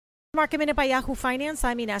Market Minute by Yahoo Finance.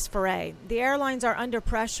 I'm Ines Ferre. The airlines are under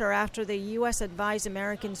pressure after the U.S. advised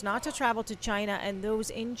Americans not to travel to China and those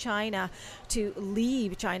in China to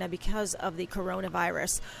leave China because of the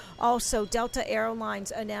coronavirus. Also, Delta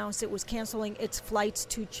Airlines announced it was canceling its flights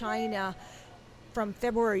to China from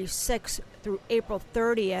February 6th through April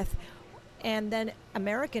 30th. And then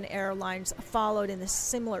American Airlines followed in the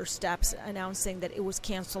similar steps, announcing that it was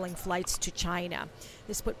canceling flights to China.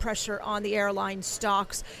 This put pressure on the airline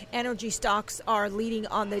stocks. Energy stocks are leading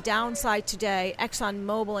on the downside today.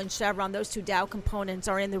 ExxonMobil and Chevron, those two Dow components,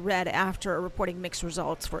 are in the red after reporting mixed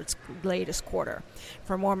results for its latest quarter.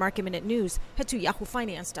 For more Market Minute news, head to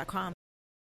yahoofinance.com.